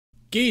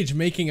Gage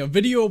making a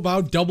video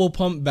about double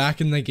pump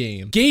back in the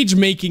game. Gage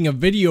making a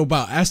video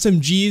about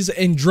SMGs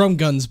and drum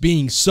guns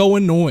being so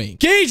annoying.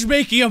 Gage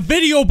making a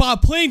video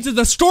about planes at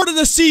the start of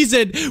the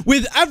season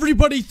with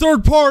everybody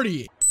third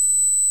party.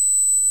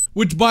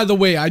 Which, by the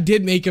way, I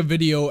did make a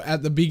video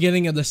at the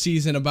beginning of the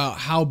season about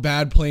how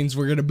bad planes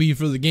were going to be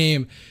for the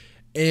game,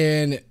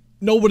 and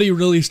nobody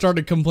really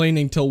started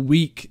complaining till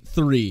week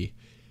 3.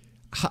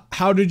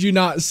 How did you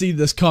not see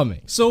this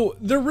coming? So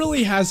there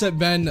really hasn't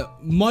been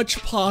much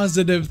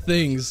positive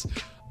things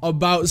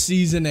about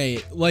Season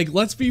 8. Like,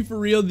 let's be for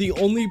real, the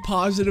only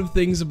positive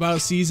things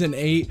about Season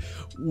 8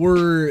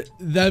 were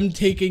them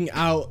taking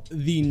out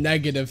the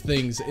negative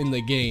things in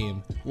the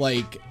game,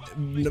 like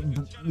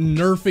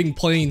nerfing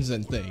planes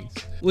and things.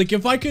 Like,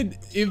 if I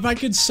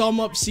could sum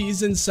up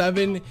Season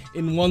 7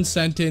 in one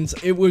sentence,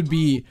 it would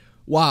be,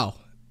 wow,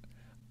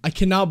 I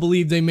cannot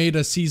believe they made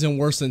a season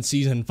worse than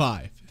Season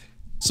 5.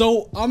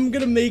 So I'm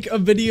gonna make a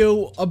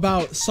video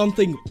about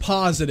something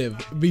positive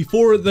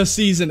before the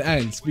season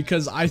ends,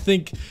 because I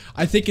think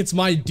it's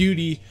my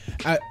duty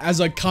as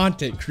a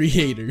content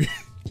creator.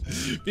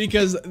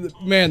 Because,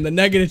 man, the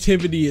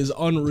negativity is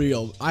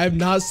unreal. I have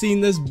not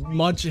seen this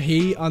much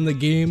hate on the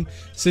game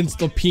since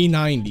the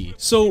P90.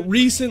 So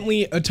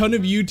recently, a ton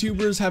of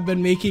YouTubers have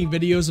been making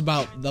videos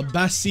about the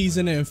best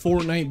season in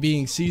Fortnite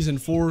being Season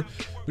 4,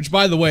 which,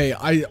 by the way,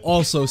 I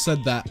also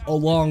said that a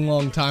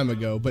long time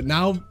ago, but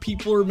now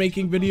people are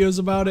making videos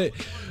about it.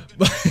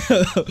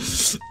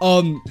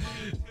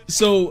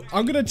 So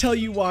I'm gonna tell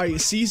you why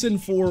Season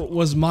 4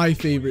 was my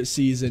favorite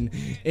season,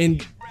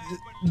 and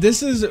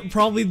this is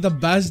probably the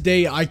best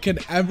day I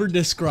could ever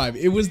describe.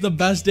 It was the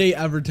best day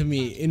ever to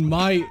me.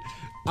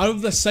 Out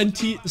of the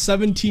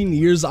 17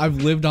 years I've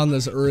lived on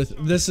this earth,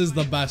 this is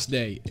the best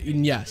day.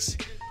 And yes,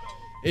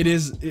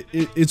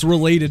 it's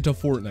related to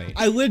Fortnite.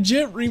 I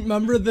legit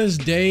remember this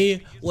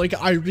day like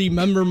I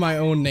remember my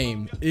own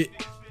name.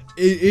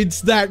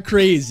 It's that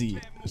crazy.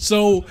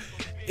 So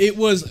it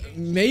was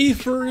May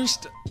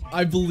 1st,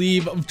 I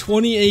believe, of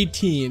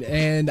 2018,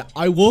 and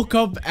I woke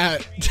up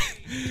at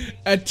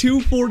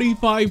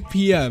 2:45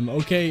 p.m.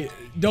 Okay,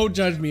 don't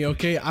judge me.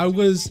 Okay, I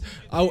was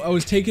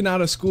taken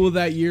out of school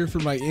that year for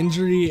my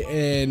injury,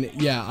 and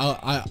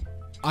yeah,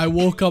 I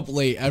woke up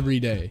late every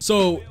day.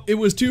 So it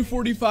was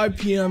 2:45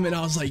 p.m. and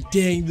I was like,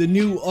 dang, the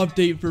new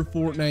update for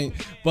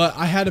Fortnite. But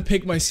I had to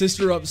pick my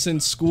sister up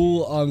since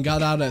school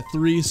got out at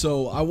 3.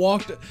 So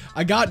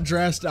I got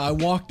dressed, I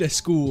walked to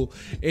school,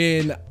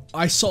 and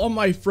I saw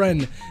my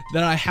friend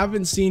that I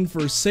haven't seen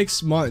for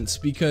 6 months,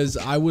 because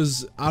I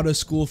was out of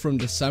school from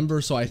December,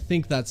 so I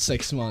think that's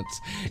 6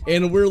 months.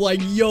 And we're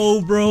like,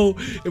 yo, bro,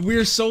 and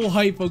we're so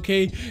hype,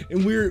 okay?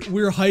 And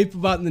we're hype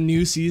about the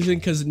new season,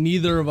 because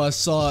neither of us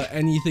saw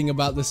anything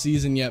about the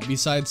season yet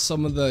besides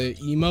some of the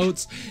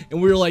emotes. And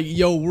we were like,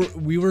 yo,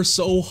 we were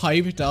so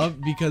hyped up,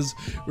 because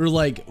we're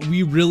like,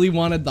 we really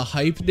wanted the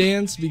hype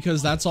dance,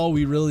 because that's all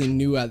we really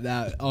knew at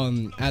that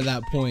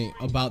point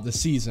about the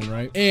season,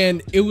 right?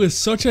 And it was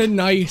such a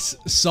nice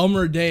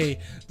summer day.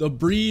 The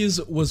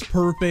breeze was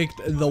perfect,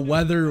 the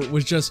weather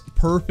was just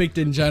perfect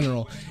in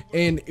general,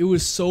 and it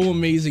was so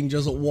amazing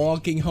just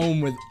walking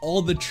home with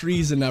all the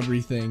trees and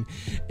everything.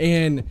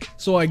 And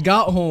so I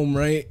got home,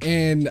 right,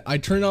 and I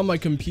turned on my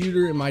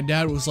computer, and my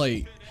dad was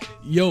like,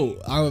 yo,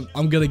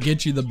 I'm gonna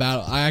get you the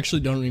battle. I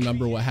actually don't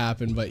remember what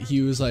happened, but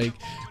he was like,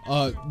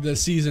 the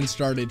season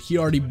started, he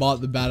already bought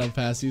the battle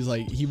pass. He was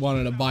like, he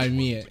wanted to buy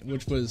me it,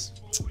 which was,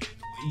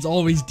 it's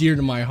always dear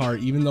to my heart,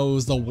 even though it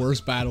was the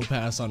worst battle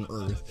pass on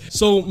earth.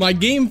 So my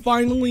game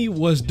finally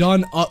was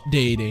done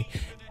updating,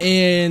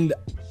 and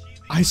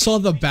I saw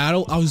the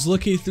battle. I was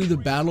looking through the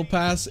battle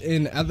pass,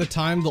 and at the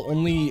time the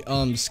only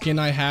skin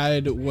I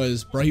had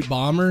was Bright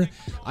Bomber.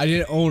 I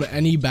didn't own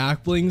any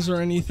back blings or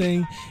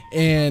anything,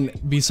 and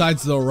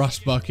besides the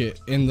rust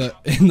bucket in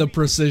the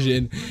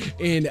precision.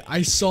 And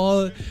I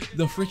saw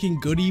the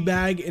freaking goodie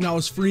bag, and I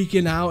was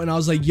freaking out, and I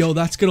was like, yo,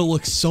 that's gonna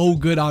look so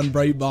good on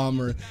Bright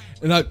Bomber.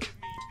 And I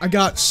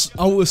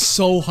was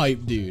so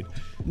hyped, dude.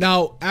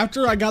 Now,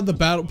 after I got the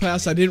battle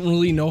pass, I didn't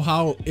really know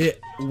how it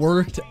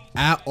worked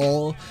at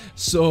all.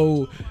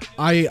 So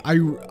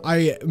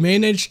I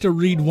managed to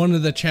read one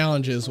of the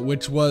challenges,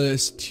 which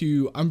was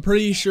I'm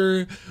pretty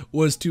sure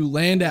was to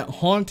land at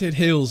Haunted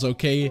Hills,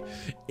 okay?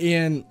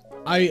 And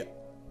I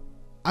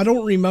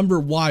don't remember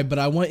why, but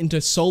I went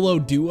into solo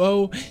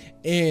duo,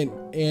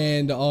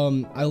 and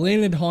I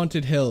landed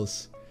Haunted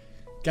Hills.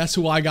 Guess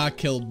who I got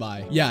killed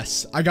by?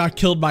 Yes, I got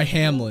killed by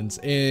Hamlin's,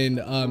 and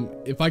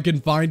if I can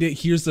find it,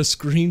 here's the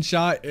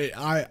screenshot.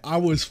 I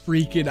was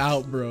freaking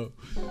out, bro.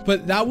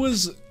 But that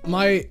was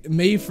my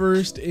May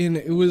 1st, and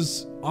it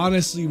was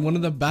honestly one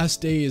of the best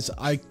days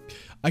I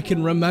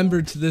can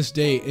remember to this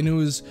day. And it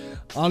was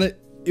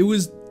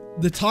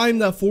the time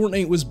that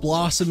Fortnite was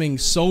blossoming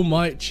so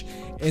much,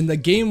 and the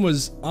game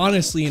was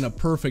honestly in a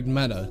perfect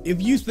meta.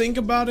 If you think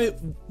about it,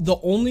 the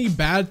only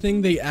bad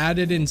thing they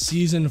added in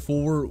Season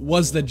 4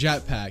 was the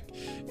jetpack.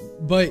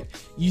 But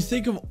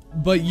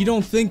you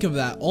don't think of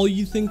that. All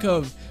you think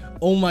of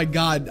Oh my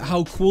god,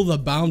 how cool the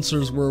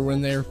bouncers were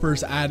when they were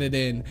first added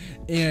in,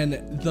 and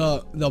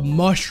the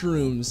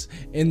mushrooms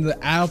and the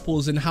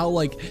apples, and how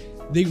like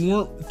they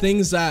weren't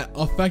things that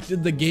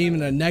affected the game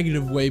in a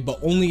negative way, but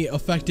only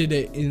affected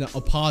it in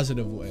a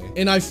positive way.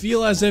 And I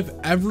feel as if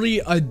every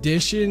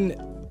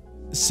addition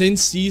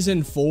since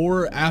season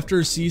 4,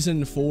 after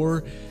season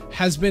 4,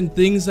 has been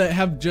things that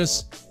have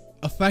just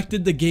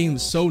affected the game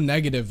so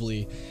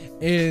negatively.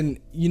 And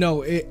you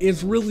know,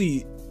 it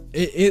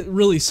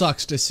really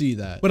sucks to see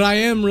that. But I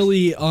am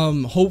really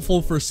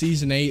hopeful for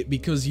season 8,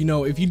 because you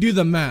know, if you do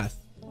the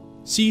math,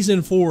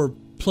 season 4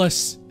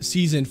 plus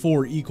season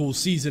 4 equals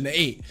season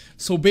 8.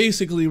 So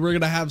basically we're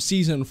gonna have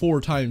season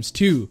 4 times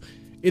 2.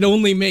 It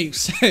only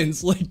makes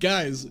sense. Like,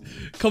 guys,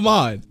 come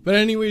on. But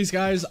anyways,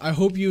 guys, I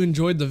hope you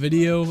enjoyed the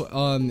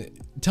video.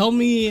 Tell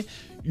me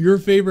your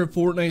favorite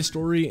Fortnite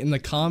story in the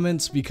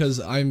comments,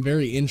 because I'm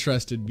very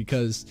interested,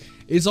 because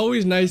it's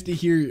always nice to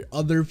hear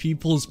other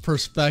people's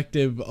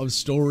perspective of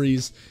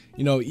stories,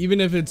 you know, even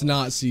if it's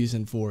not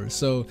season 4.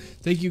 So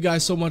thank you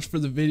guys so much for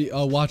the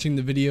video, watching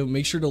the video.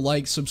 Make sure to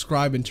like,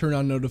 subscribe, and turn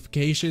on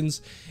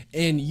notifications,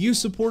 and use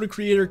supporter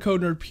creator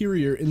code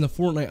Nerdperior in the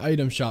Fortnite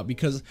item shop,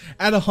 because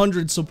at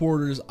 100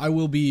 supporters I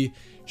will be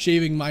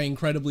shaving my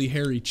incredibly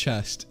hairy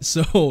chest.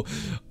 So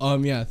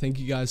yeah, thank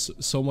you guys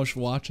so much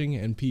for watching,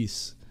 and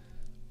peace.